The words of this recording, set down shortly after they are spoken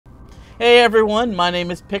Hey everyone, my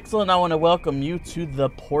name is Pixel and I want to welcome you to The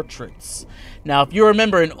Portraits. Now, if you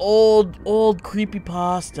remember an old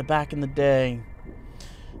creepypasta back in the day,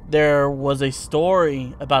 there was a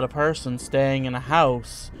story about a person staying in a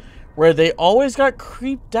house where they always got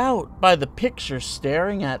creeped out by the pictures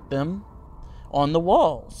staring at them on the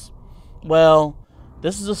walls. Well,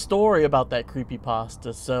 this is a story about that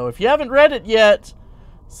creepypasta, so if you haven't read it yet,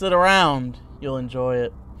 sit around, you'll enjoy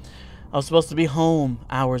it. I was supposed to be home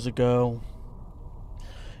hours ago.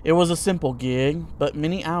 It was a simple gig, but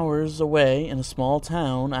many hours away in a small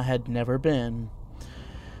town I had never been.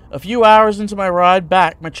 A few hours into my ride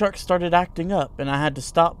back, my truck started acting up, and I had to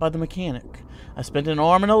stop by the mechanic. I spent an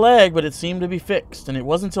arm and a leg, but it seemed to be fixed, and it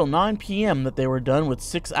wasn't until 9 p.m. that they were done with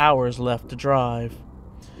 6 hours left to drive.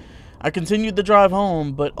 I continued the drive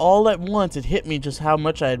home, but all at once it hit me just how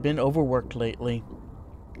much I had been overworked lately.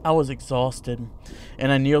 I was exhausted,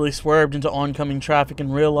 and I nearly swerved into oncoming traffic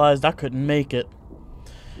and realized I couldn't make it.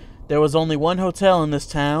 There was only one hotel in this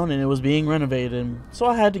town, and it was being renovated, so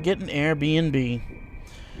I had to get an Airbnb.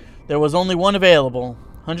 There was only one available,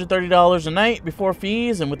 $130 a night before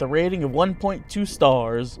fees and with a rating of 1.2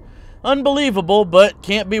 stars. Unbelievable, but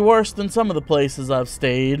can't be worse than some of the places I've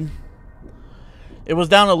stayed. It was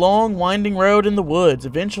down a long, winding road in the woods.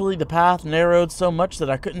 Eventually, the path narrowed so much that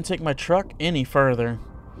I couldn't take my truck any further.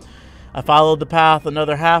 I followed the path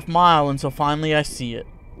another half-mile until finally I see it.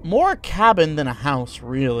 More a cabin than a house,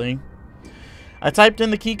 really. I typed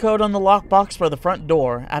in the key code on the lockbox for the front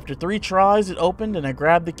door. After 3 tries, it opened and I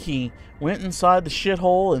grabbed the key, went inside the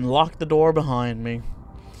shithole, and locked the door behind me.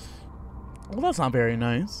 Well, that's not very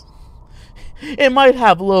nice. It might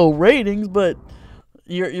have low ratings, but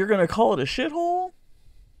you're gonna call it a shithole?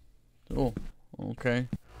 Oh, okay.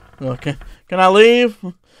 Okay. Can I leave?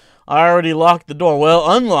 I already locked the door.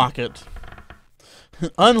 Well, unlock it.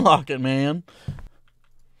 Unlock it, man.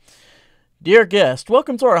 Dear guest,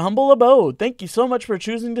 welcome to our humble abode. Thank you so much for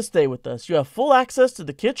choosing to stay with us. You have full access to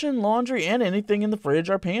the kitchen, laundry, and anything in the fridge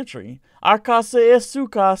or pantry. Our casa es su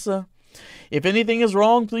casa. If anything is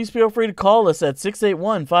wrong, please feel free to call us at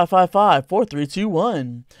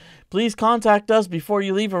 681-555-4321. Please contact us before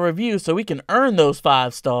you leave a review so we can earn those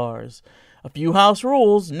 5 stars. A few house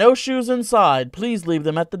rules: no shoes inside. Please leave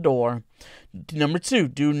them at the door. Number 2,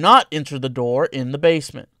 do not enter the door in the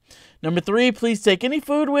basement. Number 3, please take any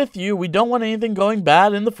food with you. We don't want anything going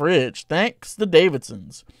bad in the fridge. Thanks, the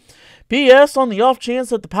Davidsons. P.S. On the off chance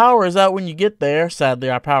that the power is out when you get there, sadly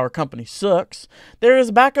our power company sucks, there is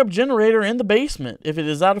a backup generator in the basement. If it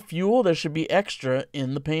is out of fuel, there should be extra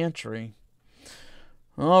in the pantry.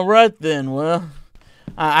 Alright then, well,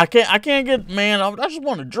 I can't get, man, I just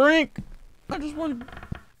want to drink. I just want to...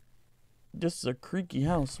 This is a creaky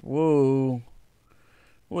house. Whoa.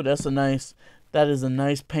 Whoa, that is a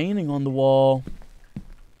nice painting on the wall.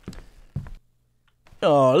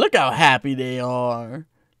 Oh, look how happy they are.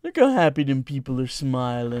 Look how happy them people are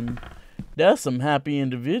smiling. That's some happy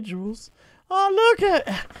individuals. Oh, look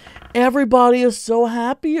at... Everybody is so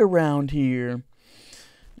happy around here.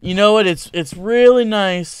 You know what? It's really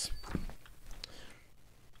nice.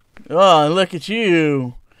 Oh, look at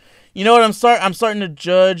you. You know what? I'm starting to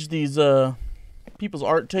judge these people's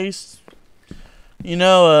art tastes. You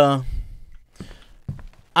know,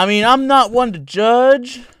 I mean, I'm not one to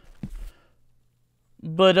judge,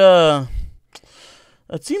 but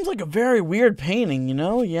it seems like a very weird painting. You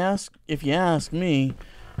know, if you ask me.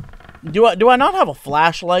 Do I not have a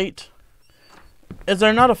flashlight? Is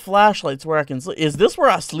there not a flashlight where I can sleep? Is this where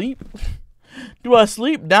I sleep? Do I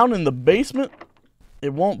sleep down in the basement?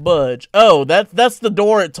 It won't budge. Oh, that's the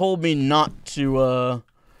door it told me not to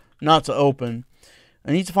open.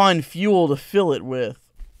 I need to find fuel to fill it with.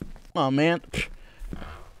 Oh man.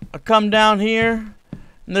 I come down here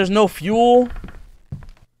and there's no fuel.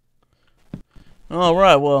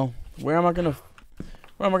 Alright, well, where am I gonna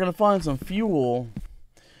find some fuel?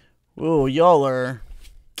 Whoa, y'all are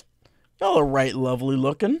right lovely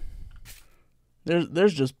looking.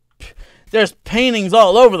 There's paintings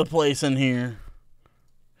all over the place in here.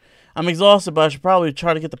 I'm exhausted, but I should probably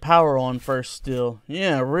try to get the power on first still.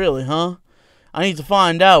 Yeah, really, huh? I need to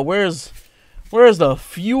find out where's the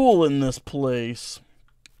fuel in this place.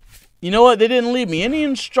 You know what? They didn't leave me any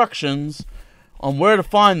instructions on where to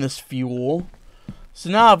find this fuel. So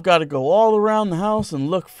now I've got to go all around the house and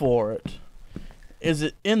look for it. Is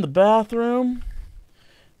it in the bathroom?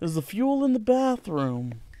 Is the fuel in the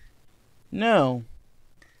bathroom? No.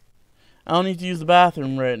 I don't need to use the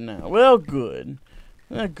bathroom right now. Well, good.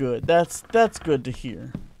 Good. That's good to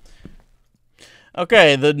hear.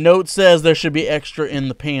 Okay, the note says there should be extra in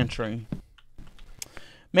the pantry.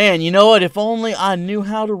 Man, you know what? If only I knew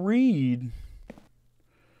how to read.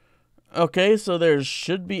 Okay, so there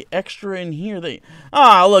should be extra in here.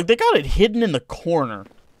 Look, they got it hidden in the corner.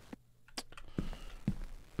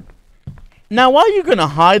 Now, why are you gonna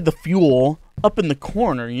hide the fuel up in the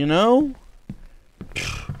corner, you know?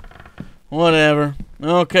 Whatever.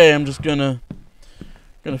 Okay, I'm just gonna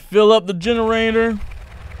fill up the generator.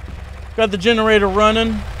 Got the generator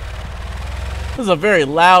running. This is a very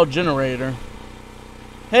loud generator.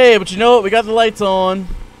 Hey, but you know what? We got the lights on.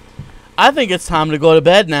 I think it's time to go to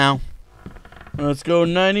bed now. Let's go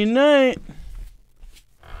nighty-night.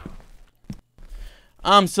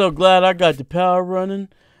 I'm so glad I got the power running.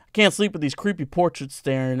 I can't sleep with these creepy portraits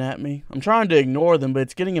staring at me. I'm trying to ignore them, but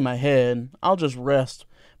it's getting in my head. I'll just rest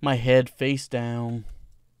my head face down.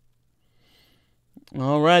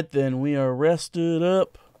 Alright then, we are rested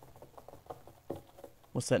up.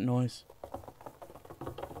 What's that noise?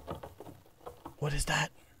 What is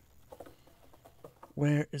that?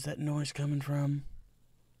 Where is that noise coming from?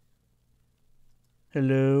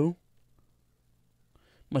 Hello?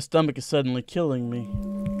 My stomach is suddenly killing me.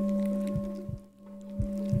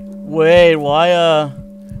 Wait, why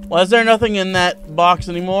is there nothing in that box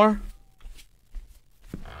anymore?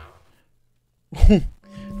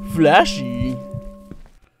 Flashy.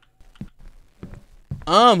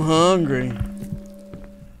 I'm hungry.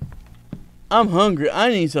 I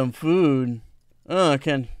need some food.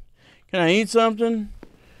 Can I eat something?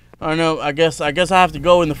 Oh no, I guess I have to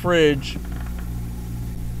go in the fridge.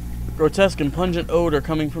 Grotesque and pungent odor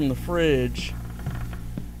coming from the fridge.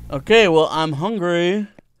 Okay, well, I'm hungry.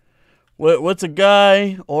 What's a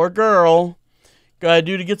guy or girl gotta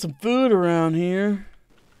do to get some food around here?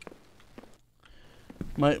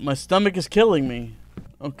 My stomach is killing me.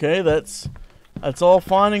 Okay, that's all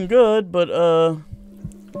fine and good, but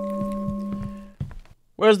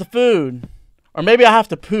where's the food? Or maybe I have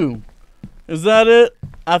to poo. Is that it?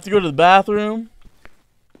 I have to go to the bathroom?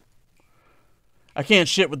 I can't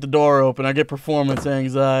shit with the door open. I get performance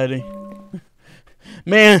anxiety.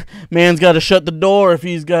 Man's got to shut the door if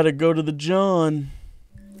he's got to go to the John.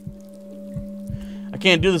 I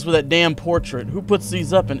can't do this with that damn portrait. Who puts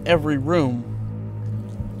these up in every room?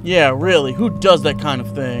 Yeah, really. Who does that kind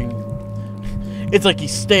of thing? It's like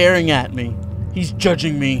he's staring at me. He's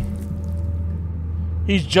judging me.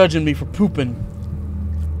 He's judging me for pooping.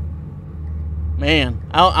 Man,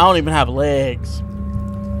 I don't even have legs.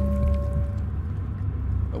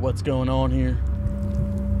 What's going on here?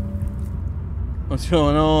 What's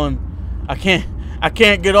going on? I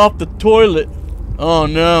can't get off the toilet. Oh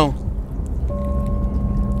no.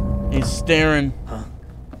 He's staring. Huh?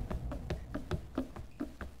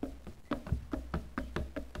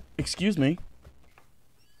 Excuse me.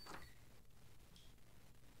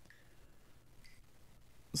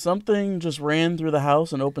 Something just ran through the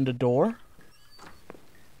house and opened a door.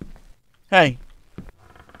 Hey.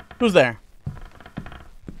 Who's there?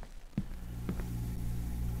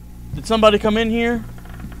 Did somebody come in here?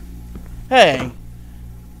 Hey.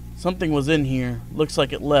 Something was in here. Looks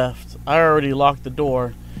like it left. I already locked the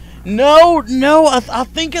door. No, I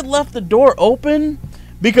think it left the door open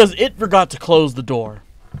because it forgot to close the door.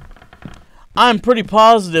 I'm pretty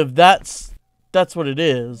positive that's what it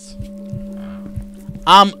is.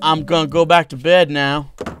 I'm gonna go back to bed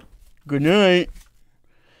now. Good night.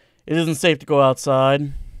 It isn't safe to go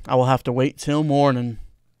outside. I will have to wait till morning.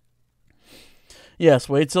 Yes,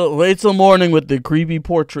 wait till morning with the creepy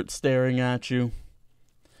portrait staring at you.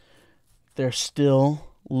 They're still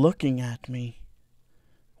looking at me.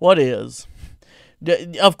 What is?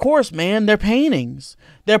 Of course, man, they're paintings.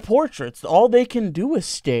 They're portraits. All they can do is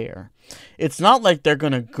stare. It's not like they're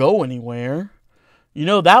gonna go anywhere. You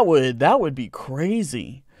know, that would be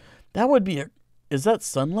crazy. That would be is that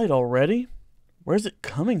sunlight already? Where's it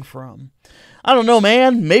coming from? I don't know,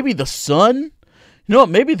 man. Maybe the sun? You know what?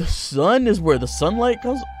 Maybe the sun is where the sunlight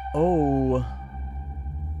goes. Oh.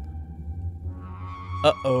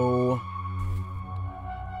 Uh-oh.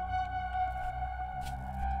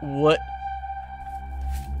 What?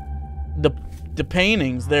 The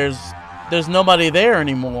paintings. There's nobody there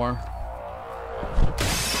anymore.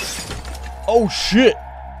 Oh shit.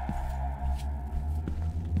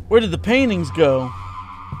 Where did the paintings go?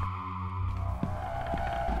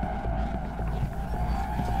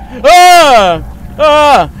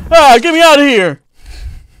 Get me out of here!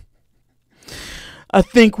 I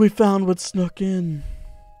think we found what snuck in.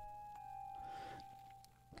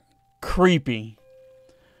 Creepy.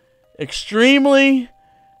 Extremely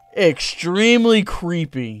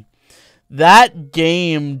creepy. That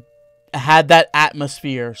game had that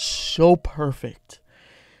atmosphere so perfect.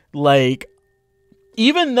 Like,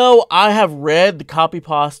 even though I have read the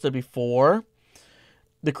copypasta before,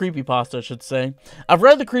 the creepypasta, I should say. I've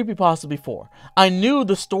read the creepypasta before. I knew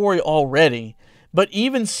the story already, but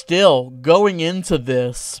even still, going into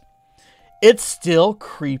this, it still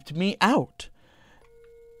creeped me out.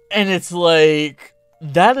 And it's like,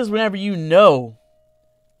 that is whenever you know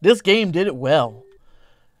this game did it well.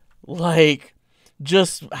 Like,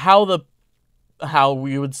 just how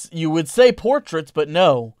you would say portraits, but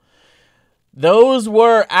no. Those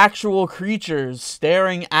were actual creatures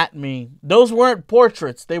staring at me. Those weren't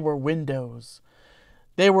portraits, they were windows.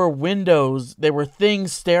 They were windows. They were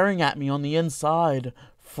things staring at me on the inside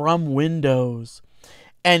from windows.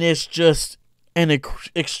 And it's just an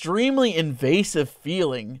extremely invasive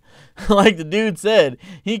feeling. Like the dude said,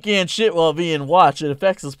 he can't shit while being watched. It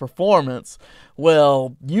affects his performance.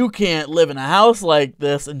 Well, you can't live in a house like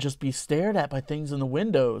this and just be stared at by things in the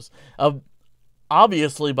windows.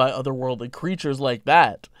 Obviously by otherworldly creatures like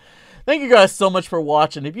that. Thank you guys so much for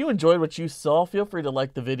watching. If you enjoyed what you saw, feel free to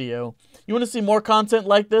like the video. You want to see more content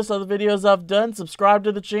like this, other videos I've done, subscribe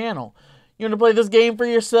to the channel. You want to play this game for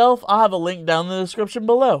yourself? I'll have a link down in the description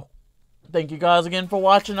below. Thank you guys again for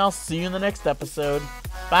watching. I'll see you in the next episode.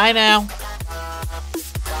 Bye now.